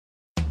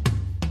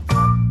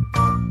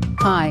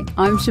Hi,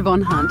 I'm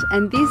Siobhan Hunt,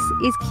 and this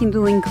is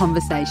Kindling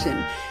Conversation,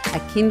 a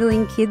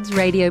Kindling Kids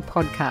radio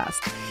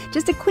podcast.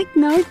 Just a quick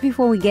note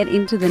before we get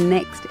into the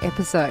next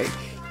episode.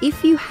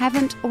 If you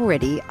haven't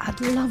already,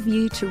 I'd love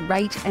you to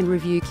rate and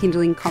review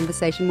Kindling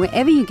Conversation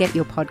wherever you get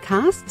your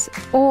podcasts,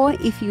 or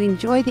if you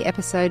enjoy the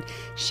episode,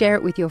 share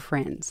it with your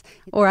friends.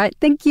 All right,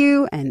 thank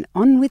you, and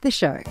on with the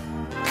show.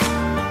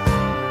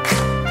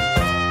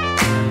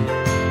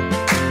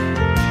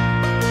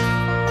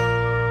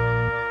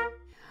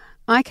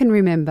 I can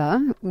remember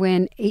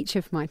when each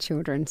of my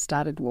children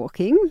started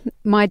walking.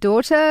 My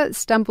daughter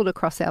stumbled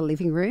across our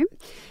living room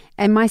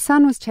and my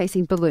son was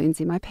chasing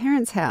balloons in my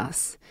parents'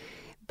 house.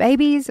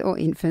 Babies, or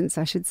infants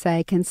I should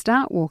say, can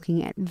start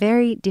walking at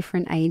very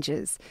different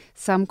ages,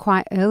 some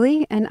quite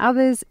early and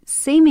others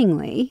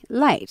seemingly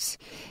late.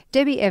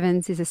 Debbie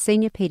Evans is a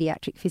senior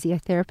paediatric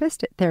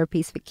physiotherapist at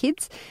Therapies for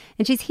Kids,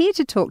 and she's here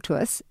to talk to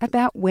us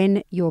about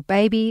when your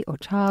baby or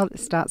child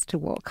starts to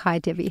walk. Hi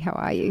Debbie, how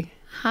are you?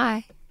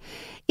 Hi.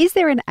 Is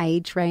there an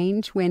age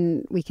range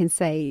when we can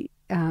say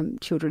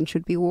children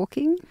should be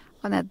walking?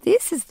 Well, now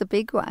this is the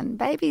big one.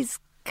 Babies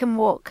can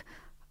walk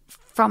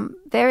from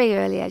very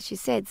early, as you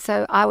said.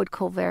 So I would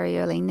call very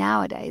early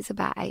nowadays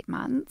about 8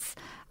 months,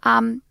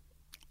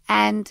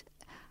 and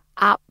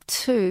up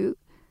to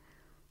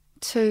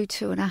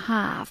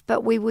 2.5.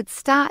 But we would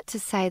start to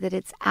say that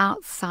it's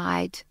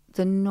outside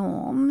the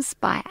norms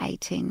by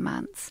 18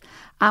 months.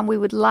 We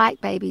would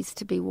like babies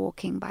to be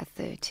walking by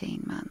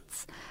 13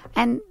 months.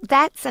 And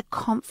that's a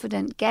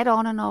confident get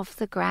on and off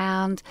the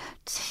ground,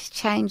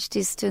 change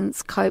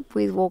distance, cope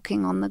with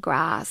walking on the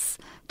grass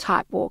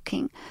type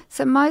walking.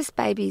 So most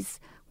babies,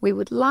 we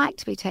would like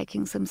to be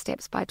taking some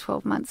steps by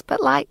 12 months.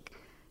 But like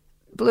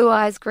blue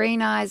eyes,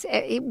 green eyes,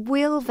 it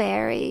will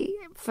vary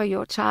for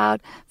your child,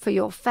 for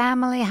your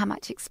family, how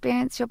much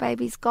experience your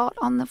baby's got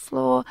on the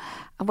floor,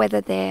 whether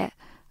they're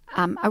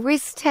a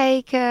risk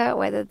taker,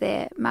 whether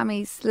they're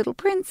mummy's little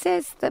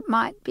princess that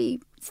might be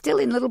still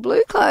in little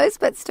blue clothes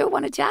but still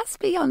want to just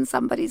be on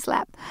somebody's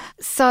lap.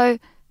 So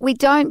we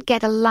don't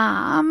get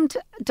alarmed.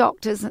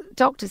 Doctors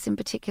in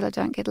particular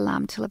don't get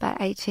alarmed till about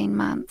 18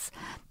 months.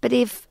 But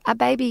if a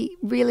baby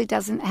really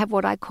doesn't have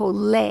what I call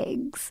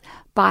legs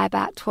by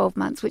about 12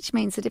 months, which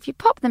means that if you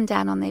pop them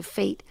down on their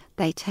feet,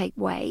 they take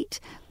weight,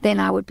 then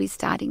I would be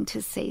starting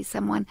to see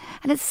someone.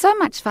 And it's so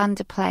much fun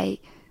to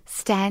play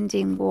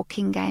standing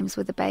walking games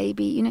with a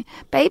baby. You know,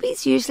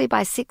 babies usually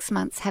by 6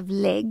 months have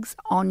legs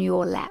on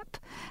your lap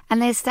and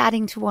they're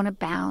starting to want to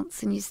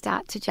bounce and you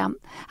start to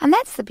jump. And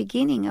that's the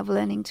beginning of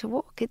learning to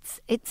walk.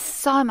 It's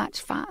so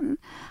much fun.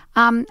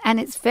 And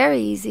it's very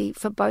easy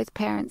for both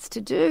parents to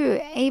do,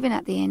 even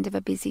at the end of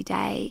a busy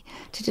day,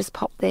 to just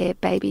pop their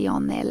baby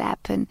on their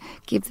lap and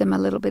give them a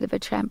little bit of a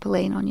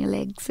trampoline on your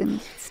legs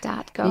and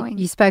start going.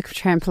 You spoke of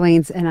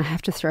trampolines and I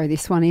have to throw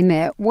this one in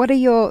there. What are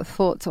your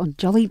thoughts on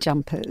jolly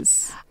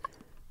jumpers?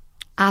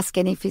 Ask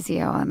any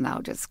physio and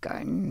they'll just go,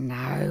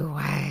 no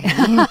way.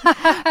 But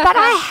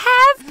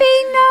I have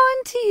been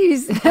known to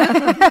use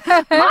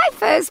them. My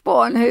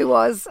firstborn, who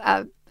was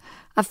a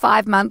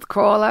 5-month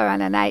crawler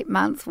and an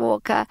 8-month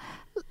walker,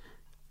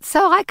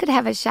 so I could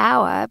have a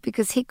shower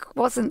because he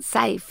wasn't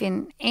safe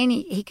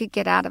he could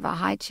get out of a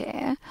high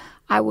chair.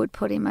 I would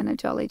put him in a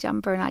jolly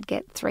jumper and I'd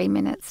get 3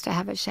 minutes to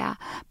have a shower.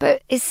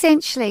 But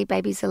essentially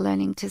babies are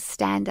learning to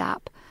stand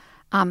up,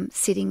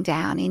 sitting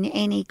down in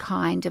any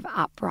kind of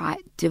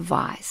upright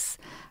device.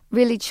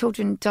 Really,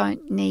 children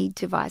don't need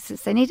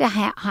devices. They need a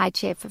high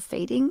chair for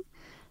feeding.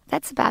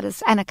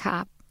 And a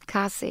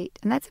car seat,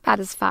 and that's about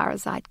as far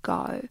as I'd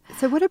go.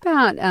 So what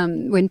about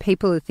when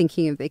people are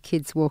thinking of their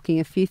kids walking?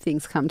 A few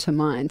things come to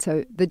mind.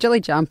 So the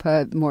jolly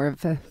jumper, more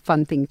of a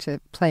fun thing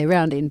to play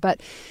around in, but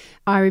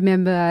I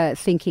remember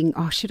thinking,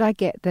 should I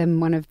get them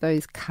one of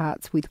those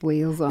carts with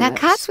wheels on it? Now,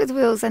 carts with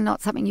wheels are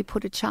not something you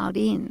put a child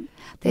in.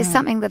 There's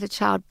something that a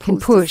child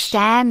pulls to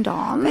stand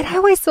on. But I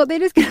always thought they're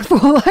just going to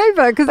fall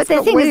over because it's got wheels. But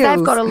the thing is,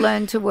 they've got to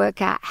learn to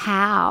work out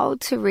how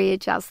to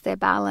readjust their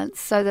balance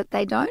so that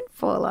they don't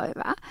fall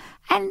over.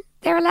 And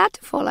they're allowed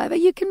to fall over.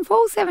 You can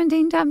fall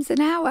 17 times an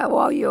hour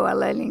while you are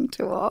learning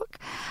to walk.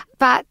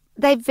 But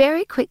they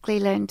very quickly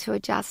learn to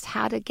adjust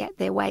how to get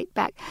their weight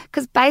back,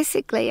 because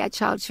basically a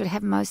child should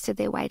have most of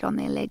their weight on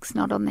their legs,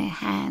 not on their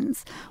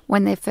hands,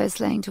 when they're first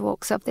learning to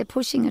walk. So if they're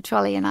pushing a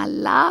trolley, and I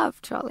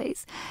love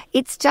trolleys,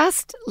 it's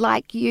just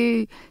like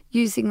you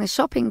using the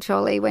shopping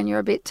trolley when you're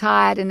a bit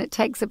tired and it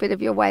takes a bit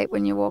of your weight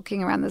when you're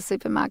walking around the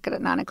supermarket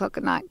at 9 o'clock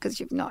at night because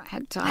you've not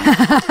had time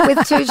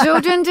with 2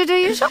 children to do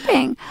your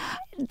shopping.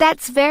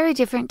 That's very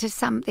different to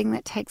something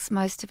that takes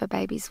most of a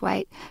baby's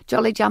weight.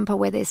 Jolly jumper,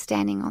 where they're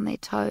standing on their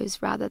toes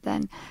rather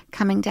than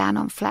coming down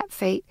on flat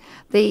feet.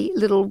 The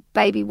little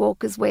baby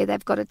walkers where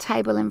they've got a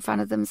table in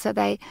front of them so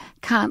they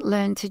can't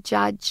learn to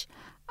judge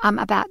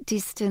about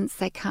distance.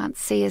 They can't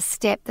see a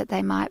step that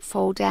they might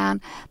fall down.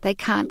 They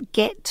can't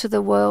get to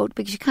the world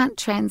because you can't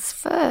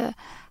transfer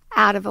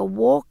out of a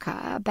walker,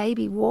 a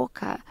baby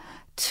walker,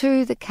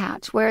 to the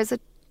couch. Whereas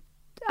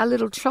a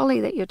little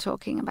trolley that you're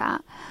talking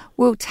about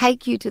will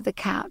take you to the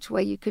couch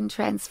where you can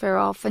transfer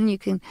off, and you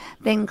can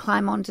then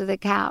climb onto the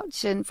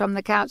couch, and from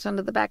the couch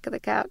onto the back of the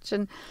couch,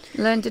 and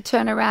learn to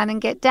turn around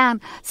and get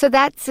down. So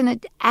that's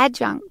an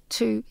adjunct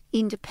to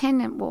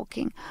independent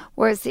walking,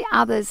 whereas the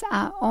others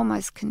are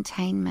almost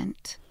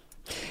containment.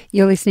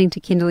 You're listening to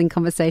Kindling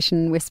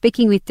Conversation. We're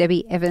speaking with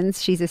Debbie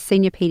Evans. She's a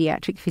senior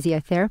paediatric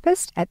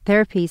physiotherapist at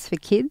Therapies for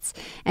Kids,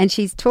 and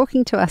she's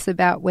talking to us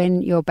about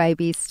when your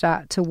babies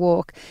start to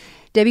walk.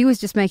 Debbie was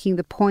just making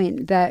the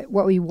point that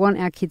what we want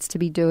our kids to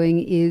be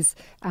doing is,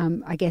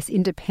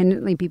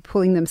 independently be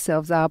pulling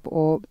themselves up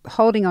or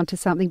holding onto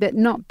something, but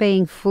not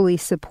being fully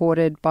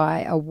supported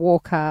by a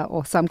walker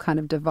or some kind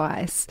of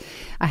device.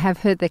 I have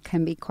heard that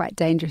can be quite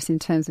dangerous in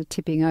terms of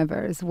tipping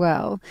over as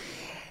well.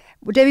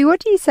 Well, Debbie, what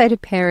do you say to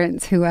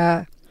parents who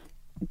are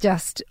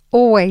just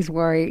always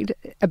worried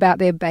about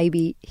their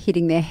baby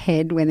hitting their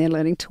head when they're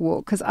learning to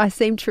walk? Because I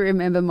seem to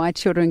remember my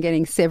children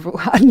getting several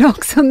hard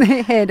knocks on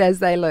their head as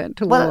they learnt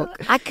to walk.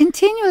 I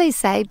continually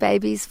say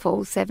babies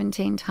fall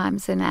 17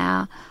 times an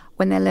hour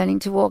when they're learning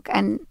to walk.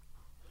 And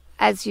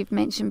as you've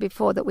mentioned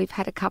before, that we've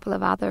had a couple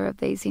of other of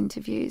these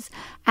interviews,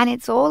 and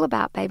it's all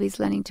about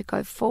babies learning to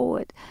go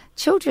forward.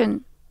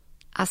 Children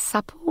are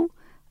supple,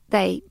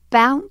 they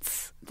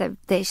bounce,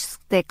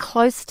 they're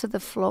close to the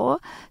floor.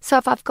 So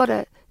if I've got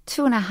a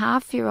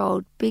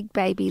 2.5-year-old big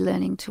baby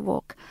learning to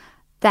walk,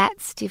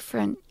 that's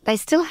different. They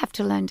still have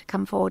to learn to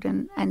come forward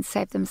and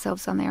save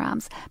themselves on their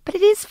arms. But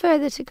it is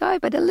further to go.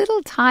 But a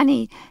little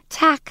tiny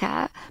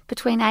tacker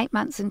between 8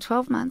 months and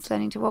 12 months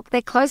learning to walk,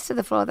 they're close to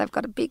the floor. They've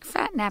got a big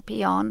fat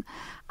nappy on.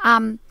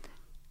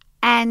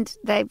 And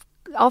they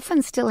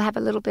often still have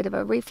a little bit of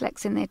a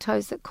reflex in their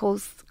toes that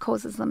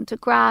causes them to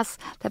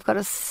grasp. They've got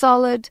a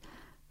solid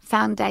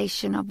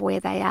foundation of where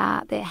they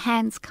are. Their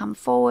hands come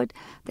forward.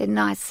 They're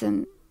nice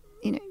and,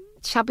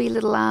 chubby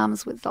little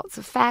arms with lots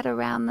of fat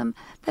around them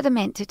that are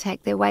meant to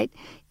take their weight.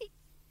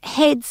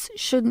 Heads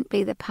shouldn't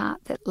be the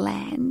part that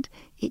land.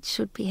 It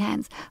should be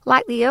hands.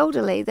 Like the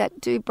elderly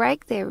that do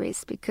break their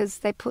wrists because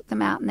they put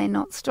them out and they're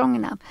not strong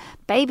enough.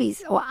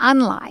 Babies, or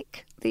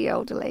unlike the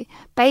elderly,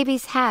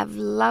 babies have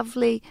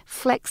lovely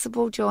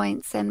flexible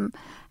joints and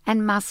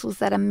muscles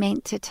that are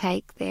meant to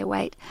take their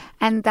weight,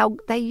 and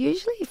they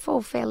usually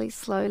fall fairly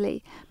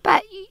slowly.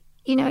 But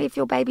if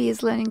your baby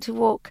is learning to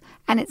walk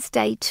and it's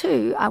day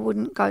 2, I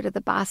wouldn't go to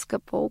the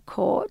basketball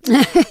court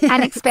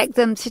and expect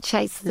them to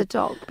chase the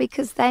dog,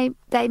 because they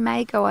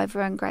may go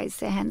over and graze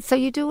their hands. So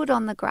you do it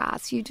on the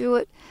grass, you do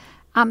it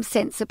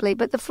sensibly,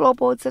 but the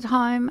floorboards at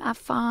home are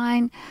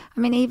fine. I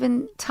mean,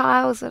 even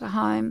tiles at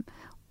home,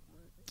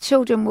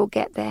 children will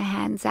get their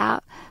hands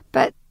out.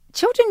 But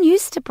children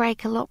used to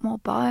break a lot more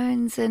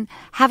bones and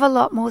have a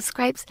lot more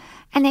scrapes,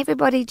 and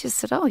everybody just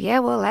said, oh, yeah,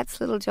 well, that's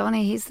little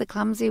Johnny, he's the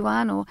clumsy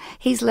one, or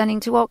he's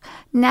learning to walk.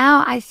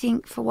 Now I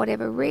think for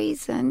whatever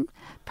reason,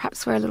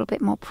 perhaps we're a little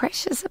bit more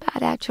precious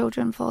about our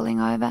children falling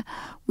over.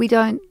 We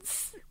don't,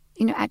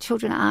 our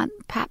children aren't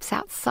perhaps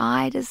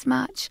outside as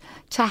much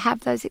to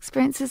have those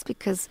experiences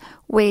because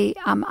we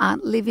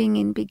aren't living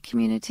in big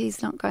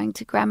communities, not going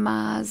to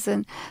grandma's,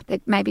 and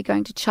they're maybe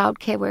going to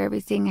childcare where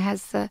everything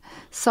has the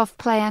soft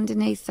play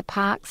underneath. The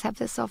parks have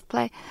the soft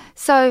play.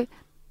 So,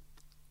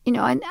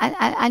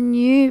 a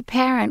new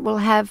parent will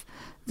have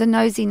the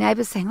nosy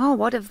neighbour saying, oh,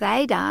 what have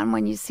they done,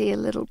 when you see a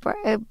little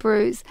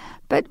bruise.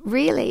 But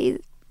really,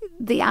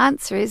 the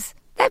answer is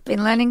they've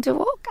been learning to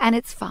walk and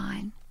it's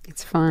fine.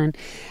 It's fine.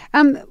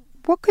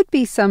 What could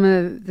be some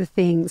of the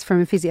things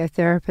from a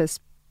physiotherapist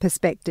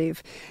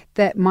perspective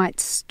that might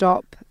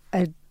stop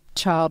a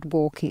child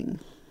walking?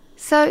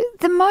 So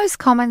the most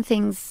common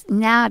things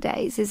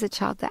nowadays is a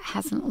child that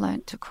hasn't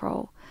learnt to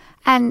crawl.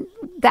 And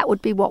that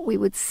would be what we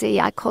would see.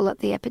 I call it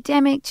the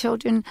epidemic.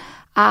 Children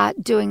are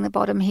doing the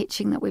bottom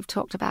hitching that we've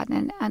talked about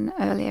in an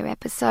earlier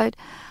episode.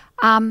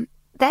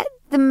 That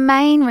the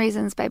main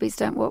reasons babies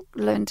don't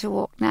learn to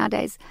walk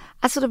nowadays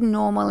are sort of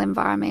normal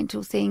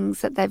environmental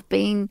things, that they've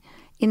been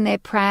in their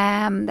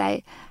pram,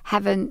 they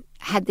haven't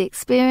had the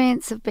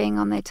experience of being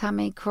on their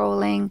tummy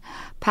crawling,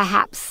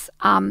 perhaps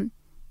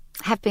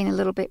have been a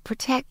little bit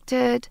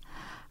protected.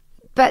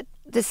 But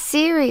the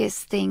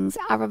serious things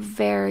are a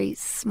very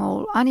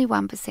small, only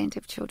 1%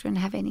 of children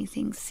have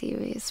anything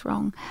serious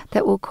wrong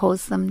that will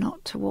cause them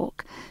not to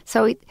walk.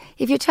 So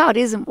if your child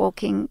isn't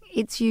walking,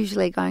 it's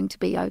usually going to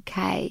be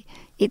okay.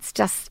 It's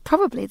just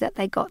probably that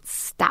they got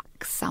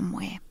stuck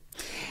somewhere.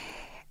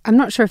 I'm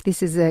not sure if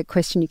this is a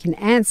question you can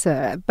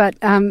answer, but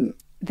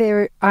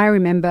I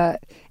remember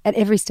at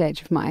every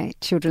stage of my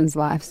children's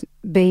lives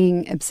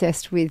being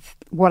obsessed with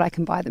what I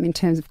can buy them in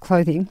terms of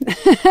clothing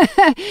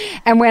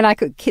and when I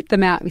could kit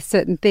them out with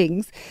certain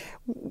things.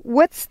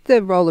 What's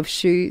the role of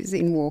shoes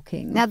in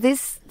walking? Now,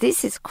 this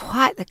is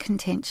quite the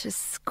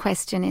contentious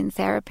question in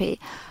therapy.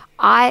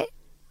 I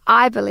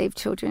I believe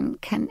children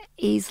can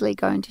easily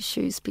go into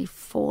shoes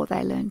before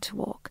they learn to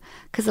walk,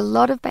 because a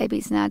lot of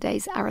babies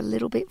nowadays are a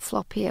little bit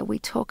floppier. We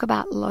talk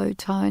about low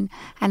tone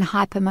and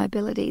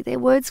hypermobility. They're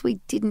words we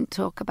didn't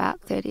talk about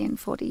 30 and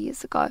 40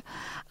 years ago.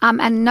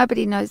 And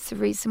nobody knows the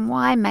reason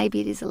why. Maybe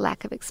it is a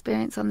lack of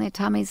experience on their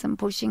tummies and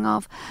pushing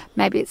off.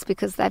 Maybe it's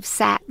because they've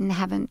sat and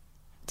haven't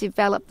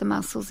develop the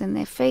muscles in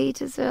their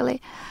feet as early.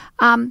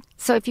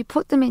 So if you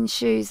put them in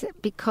shoes,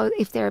 because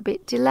if they're a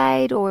bit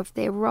delayed or if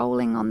they're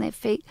rolling on their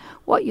feet,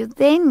 what you're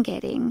then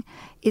getting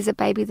is a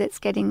baby that's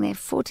getting their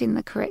foot in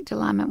the correct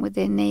alignment with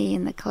their knee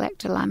and the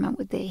correct alignment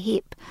with their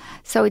hip.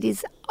 So it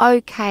is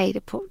okay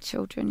to put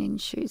children in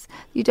shoes.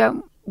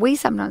 We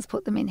sometimes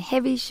put them in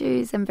heavy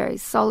shoes and very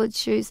solid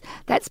shoes.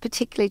 That's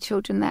particularly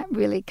children that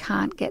really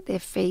can't get their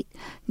feet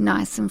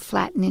nice and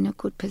flat and in a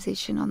good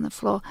position on the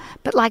floor.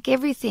 But like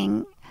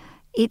everything,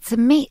 it's a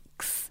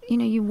mix.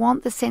 You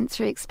want the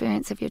sensory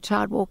experience of your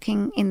child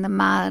walking in the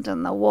mud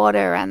and the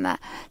water and the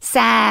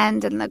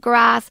sand and the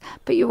grass,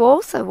 but you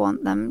also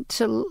want them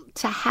to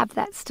have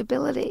that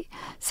stability.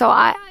 So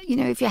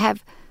if you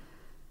have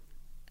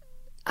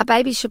a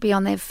baby should be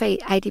on their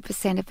feet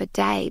 80% of a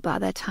day by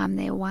the time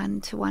they're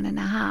 1 to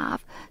 1.5.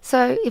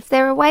 So if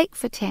they're awake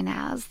for 10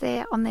 hours,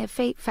 they're on their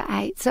feet for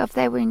 8. So if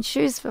they were in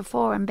shoes for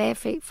 4 and bare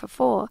feet for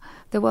 4,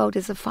 the world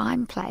is a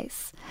fine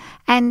place.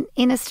 And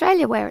in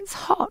Australia, where it's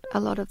hot a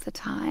lot of the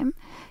time,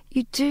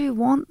 you do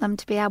want them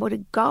to be able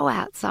to go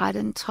outside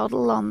and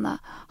toddle on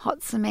the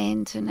hot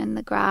cement and in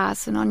the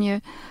grass and on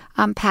your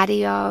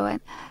patio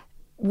and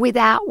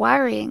without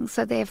worrying.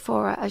 So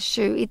therefore a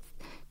shoe,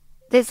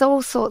 there's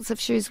all sorts of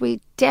shoes.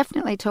 We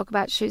definitely talk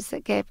about shoes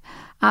that give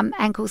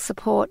ankle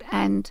support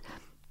and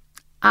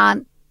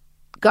aren't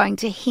going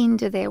to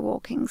hinder their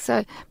walking.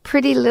 So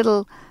pretty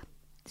little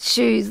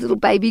shoes, little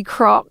baby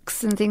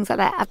Crocs and things like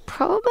that are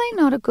probably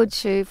not a good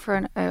shoe for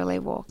an early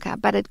walker,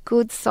 but a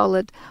good,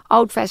 solid,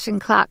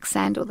 old-fashioned Clark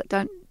sandal that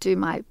don't do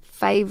my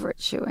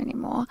favourite shoe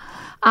anymore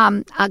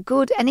are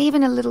good. And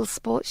even a little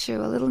sports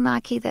shoe, a little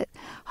Nike that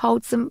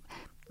holds them.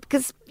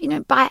 Because,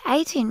 by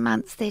 18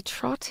 months, they're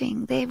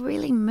trotting, they're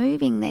really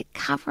moving, they're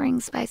covering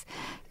space.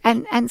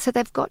 And so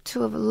they've got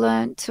to have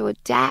learned to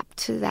adapt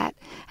to that.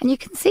 And you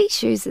can see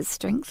shoes as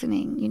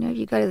strengthening. If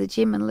you go to the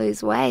gym and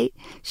lose weight,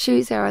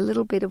 shoes are a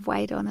little bit of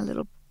weight on a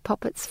little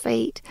poppet's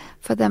feet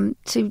for them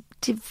to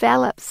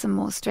develop some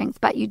more strength.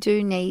 But you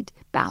do need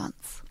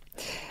balance.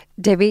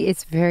 Debbie,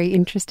 it's very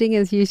interesting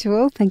as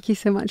usual. Thank you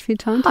so much for your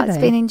time today. It's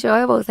been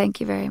enjoyable. Thank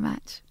you very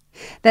much.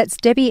 That's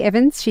Debbie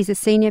Evans. She's a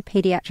senior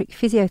paediatric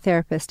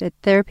physiotherapist at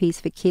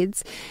Therapies for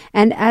Kids.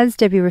 And as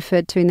Debbie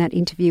referred to in that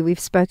interview, we've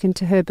spoken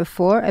to her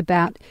before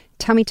about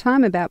tummy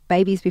time, about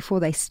babies before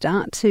they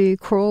start to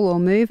crawl or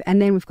move. And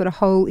then we've got a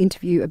whole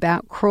interview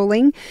about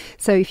crawling.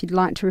 So if you'd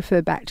like to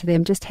refer back to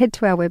them, just head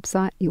to our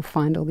website. You'll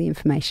find all the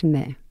information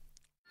there.